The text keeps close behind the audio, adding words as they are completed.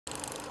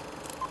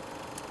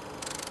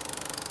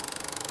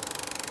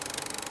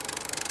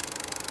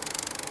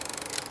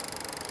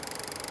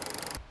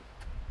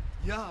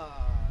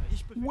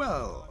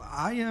Well,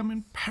 I am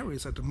in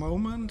Paris at the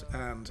moment,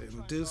 and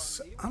in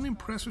this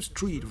unimpressive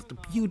street with the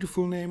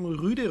beautiful name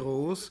Rue des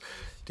Roses,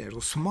 there's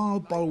a small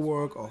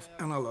bulwark of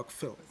analog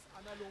film.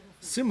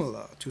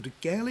 Similar to the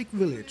Gaelic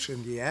village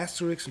in the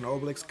Asterix and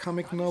Obelix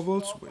comic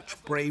novels, which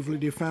bravely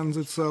defends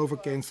itself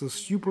against the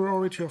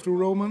superiority of the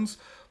Romans,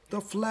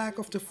 the flag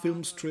of the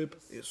film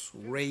strip is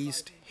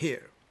raised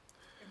here.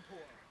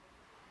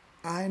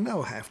 I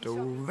now have the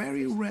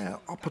very rare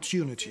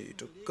opportunity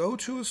to go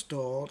to a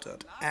store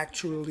that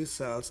actually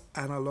sells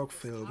analog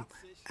film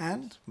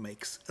and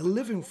makes a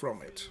living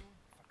from it.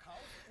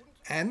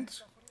 And,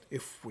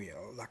 if we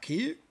are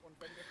lucky,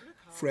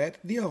 Fred,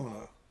 the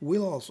owner,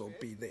 will also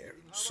be there,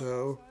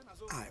 so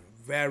I'm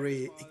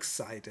very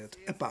excited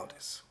about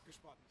this.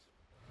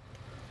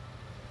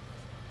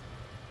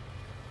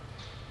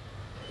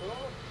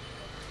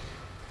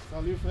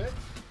 Salut Fred.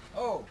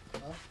 Oh.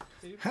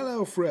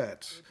 Hello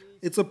Fred,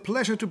 it's a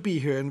pleasure to be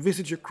here and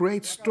visit your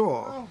great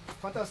store. Oh,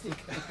 fantastique.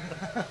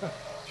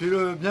 Tu es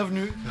le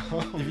bienvenu,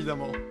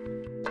 évidemment.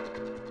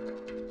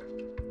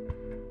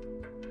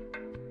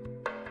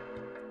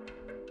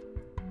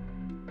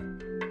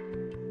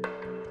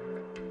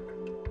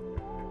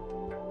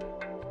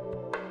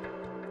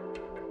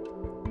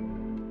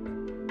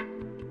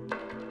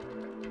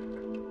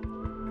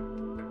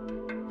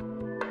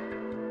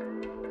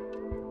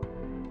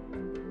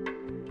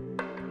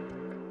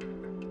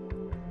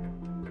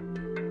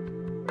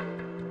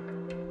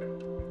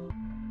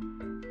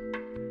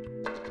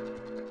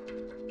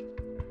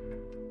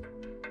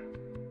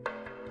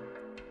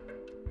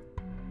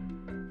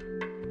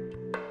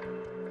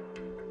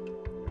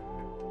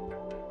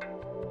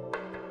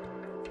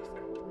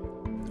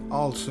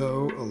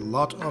 Also a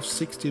lot of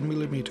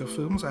 16mm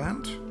films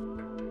and...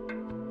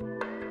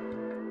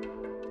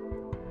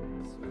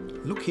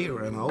 Look here,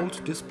 an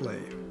old display.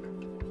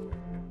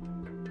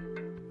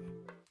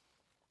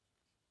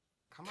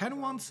 Can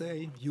one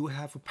say you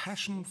have a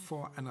passion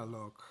for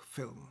analog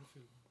film?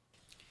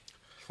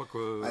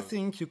 I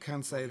think you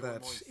can say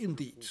that,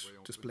 indeed,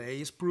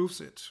 displays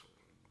proves it.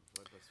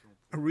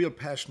 A real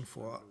passion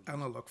for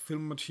analog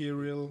film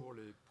material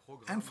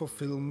and for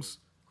films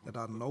that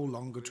are no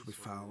longer to be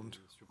found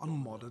on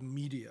modern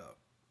media.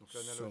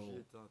 So,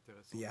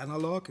 the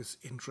analog is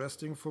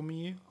interesting for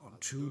me on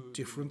two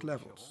different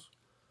levels.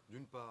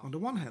 On the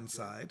one hand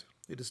side,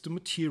 it is the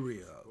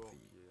material,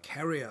 the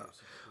carrier,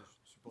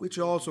 which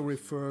also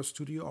refers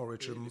to the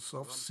origins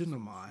of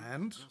cinema,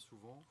 and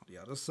on the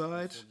other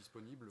side,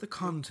 the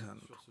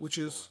content, which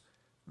is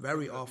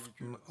very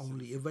often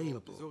only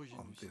available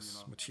on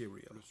this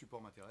material.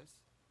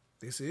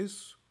 This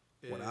is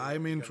what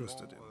I'm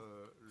interested in.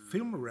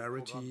 Film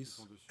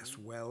rarities as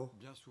well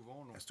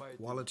as the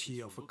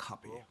quality of a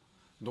copy.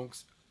 Donc,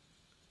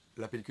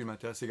 la pellicule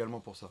m'intéresse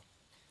également pour ça.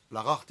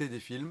 La rareté des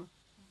films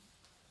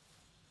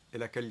et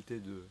la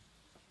qualité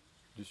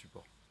du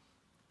support.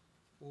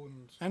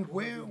 And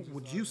where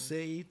would you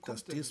say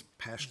does this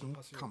passion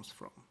comes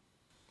from?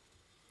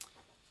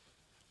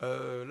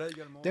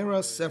 There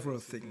are several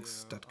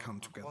things that come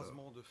together.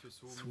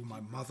 Through my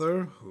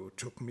mother, who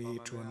took me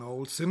to an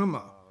old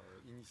cinema,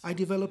 I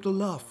developed a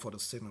love for the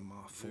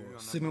cinema, for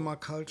cinema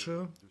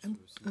culture, and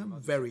a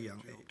very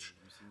young age.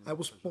 I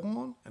was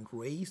born and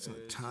raised in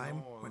a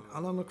time when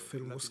analog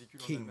film was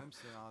king.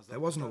 There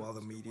was no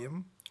other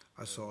medium.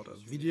 I saw the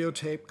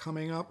videotape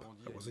coming up.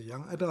 I was a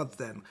young adult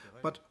then.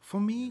 But for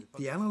me,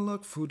 the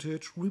analog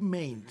footage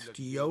remained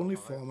the only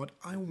format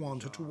I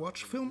wanted to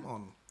watch film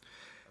on.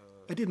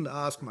 I didn't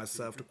ask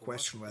myself the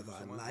question whether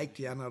I liked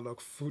the analog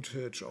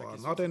footage or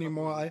not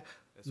anymore. I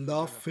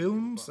loved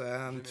films,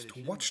 and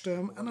to watch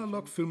them,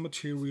 analog film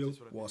material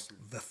was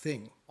the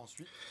thing.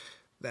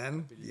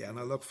 Then the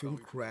analog film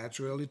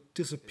gradually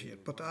disappeared,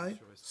 but I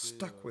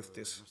stuck with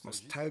this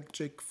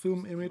nostalgic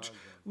film image,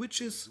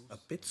 which is a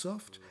bit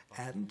soft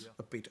and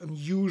a bit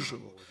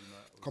unusual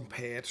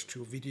compared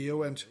to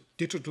video and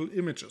digital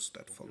images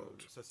that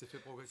followed.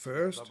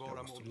 First,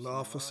 there was the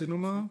love for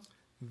cinema,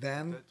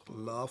 then the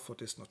love for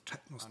this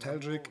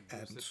nostalgic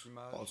and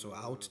also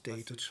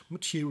outdated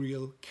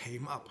material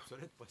came up.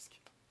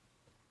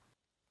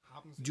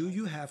 Do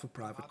you have a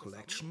private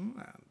collection,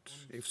 and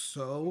if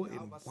so,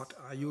 in what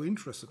are you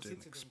interested in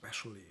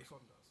especially?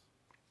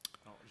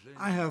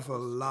 I have a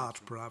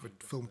large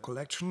private film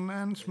collection,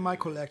 and my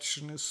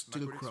collection is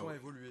still growing.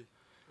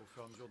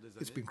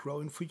 It's been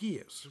growing for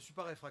years.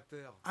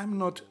 I'm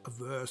not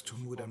averse to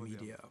modern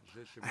media.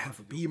 I have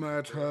a beamer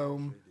at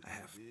home, I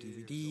have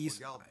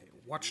DVDs, I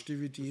watch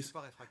DVDs.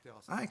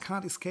 I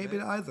can't escape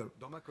it either.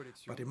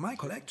 But in my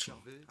collection,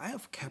 I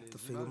have kept the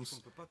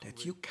films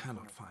that you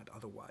cannot find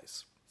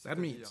otherwise. That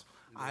means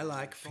I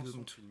like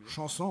filmed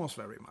chansons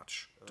very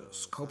much, the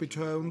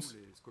scopitones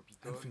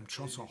and filmed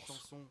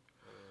chansons.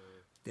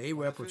 They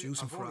were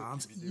produced in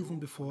France even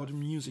before the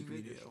music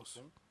videos.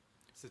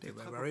 They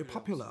were very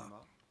popular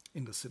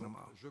in the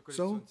cinema.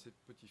 So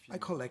I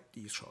collect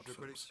these short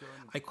films.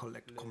 I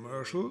collect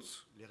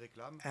commercials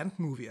and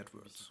movie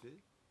adverts.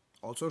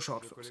 also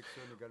short films.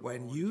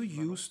 When you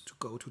used to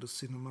go to the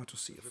cinema to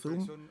see a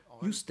film,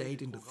 you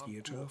stayed in the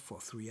theater for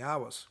 3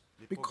 hours,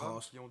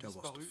 because there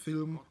was the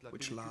film,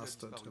 which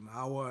lasted an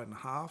hour and a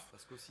half,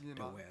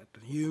 there were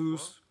the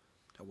news,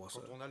 there was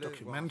a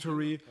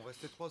documentary,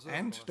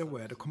 and there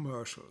were the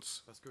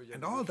commercials.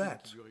 And all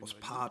that was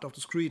part of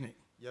the screening.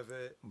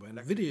 When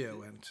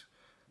video and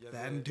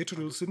then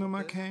digital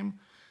cinema came,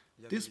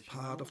 this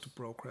part of the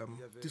program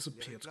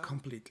disappeared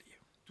completely.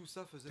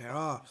 There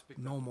are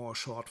no more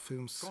short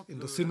films in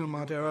the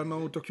cinema, there are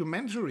no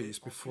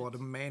documentaries before the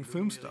main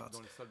film starts.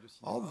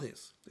 All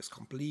this is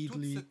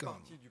completely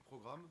gone.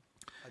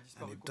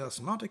 And it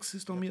does not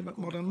exist on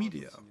modern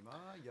media.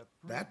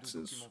 That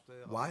is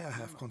why I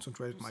have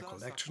concentrated my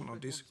collection on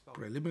these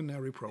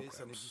preliminary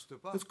programs.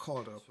 It's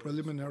called a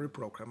preliminary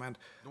program, and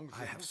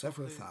I have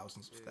several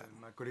thousands of them.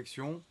 Ma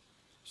collection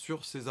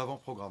sur ces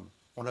avant-programmes.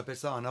 On appelle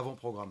ça un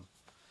avant-programme.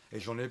 Et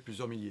j'en ai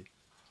plusieurs milliers.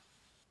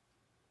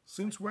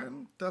 Since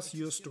when does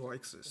your store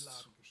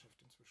exist?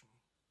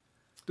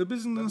 The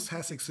business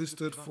has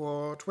existed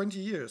for 20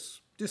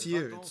 years. This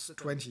year it's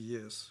 20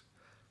 years.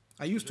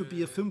 I used to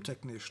be a film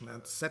technician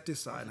and set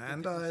designer,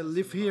 and I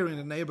live here in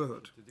the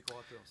neighborhood.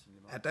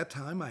 At that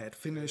time I had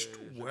finished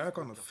work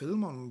on a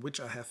film on which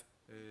I have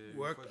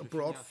worked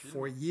abroad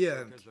for a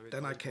year, and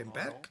then I came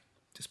back.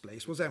 This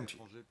place was empty.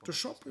 The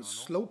shop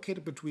is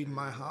located between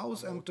my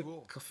house and the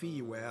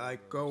cafe where I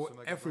go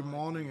every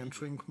morning and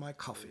drink my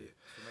coffee.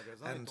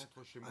 And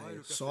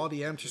I saw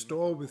the empty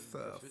store with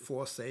a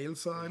for sale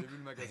sign.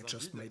 I had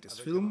just made this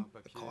film,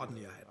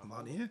 accordingly I had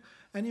money,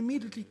 and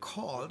immediately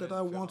called that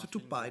I wanted to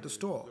buy the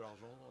store.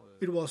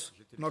 It was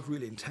not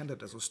really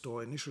intended as a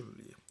store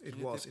initially. It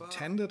was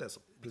intended as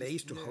a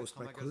place to host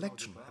my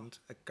collection and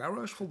a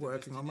garage for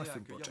working on my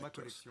film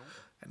projectors.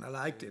 And I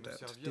liked it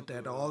and did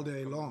that all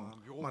day long,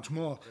 much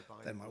more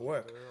than my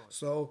work,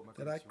 so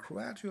that I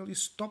gradually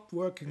stopped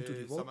working to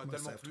devote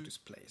myself to this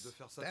place.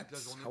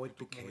 That's how it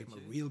became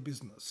a real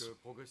business.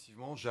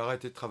 Progressivement, j'ai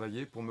arrêté de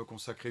travailler pour me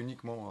consacrer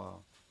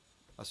uniquement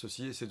à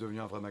ceci, et c'est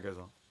devenu un vrai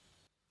magasin.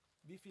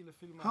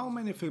 How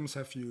many films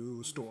have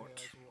you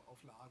stored?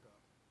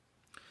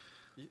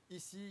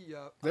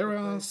 There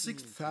are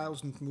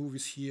 6,000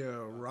 movies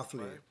here,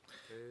 roughly.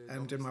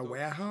 And in my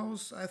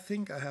warehouse, I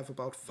think I have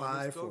about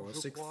 5,000 or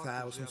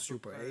 6,000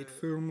 Super 8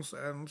 films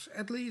and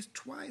at least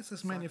twice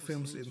as many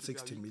films in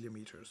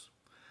 16mm.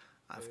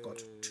 I've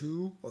got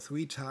 2 or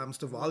 3 times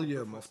the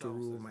volume of the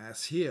room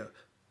as here,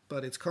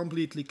 but it's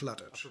completely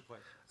cluttered.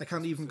 I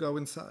can't even go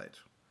inside.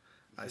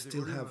 I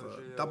still have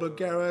a double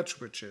garage,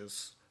 which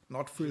is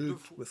not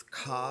filled with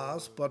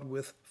cars, but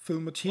with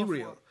film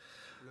material.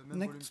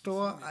 Next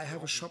door I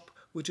have a shop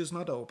which is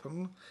not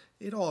open.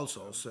 It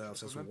also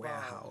serves as a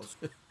warehouse.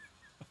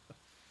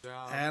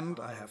 And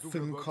I have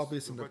film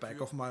copies in the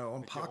back of my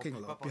own parking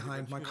lot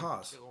behind my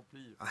cars.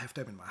 I have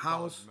them in my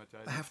house.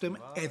 I have them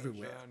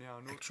everywhere,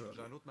 actually.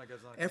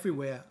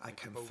 Everywhere I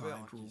can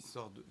find room.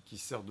 Qui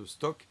sert de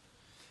stock.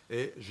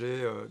 Et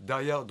j'ai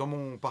derrière, dans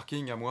mon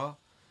parking à moi,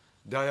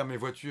 derrière mes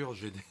voitures,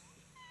 j'ai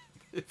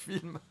des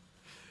films.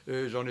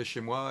 J'en ai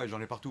chez moi et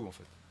j'en ai partout en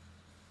fait.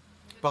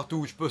 Partout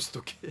où je peux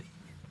stocker.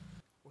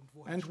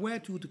 And where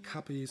do the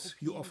copies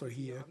you offer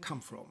here come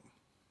from?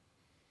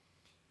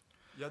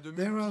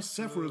 There are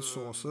several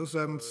sources,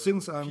 and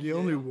since I'm the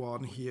only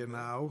one here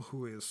now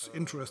who is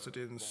interested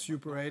in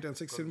Super 8 and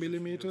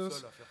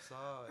 16mm,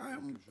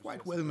 I'm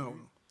quite well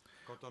known.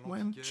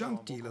 When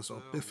junk dealers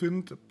or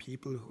biffin, the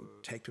people who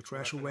take the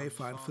trash away,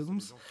 find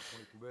films,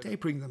 they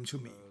bring them to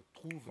me.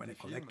 When a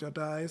collector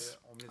dies,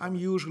 I'm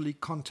usually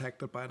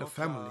contacted by the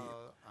family.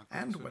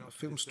 And when a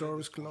film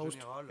store is closed,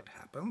 it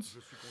happens,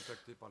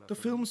 the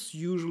films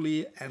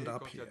usually end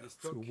up here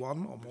through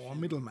one or more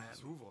middlemen.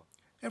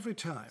 Every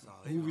time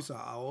movies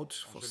are out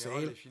for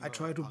sale, I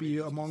try to be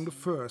among the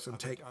first and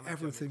take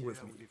everything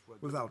with me,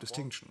 without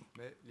distinction.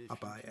 I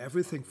buy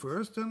everything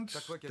first and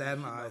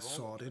then I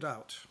sort it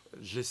out.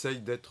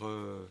 J'essaye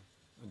d'être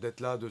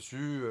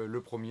là-dessus,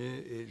 le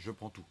premier, et je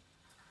prends tout.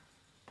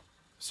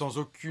 Sans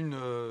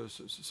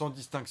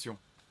distinction.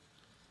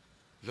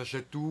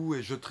 J'achète tout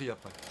et je trie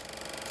après.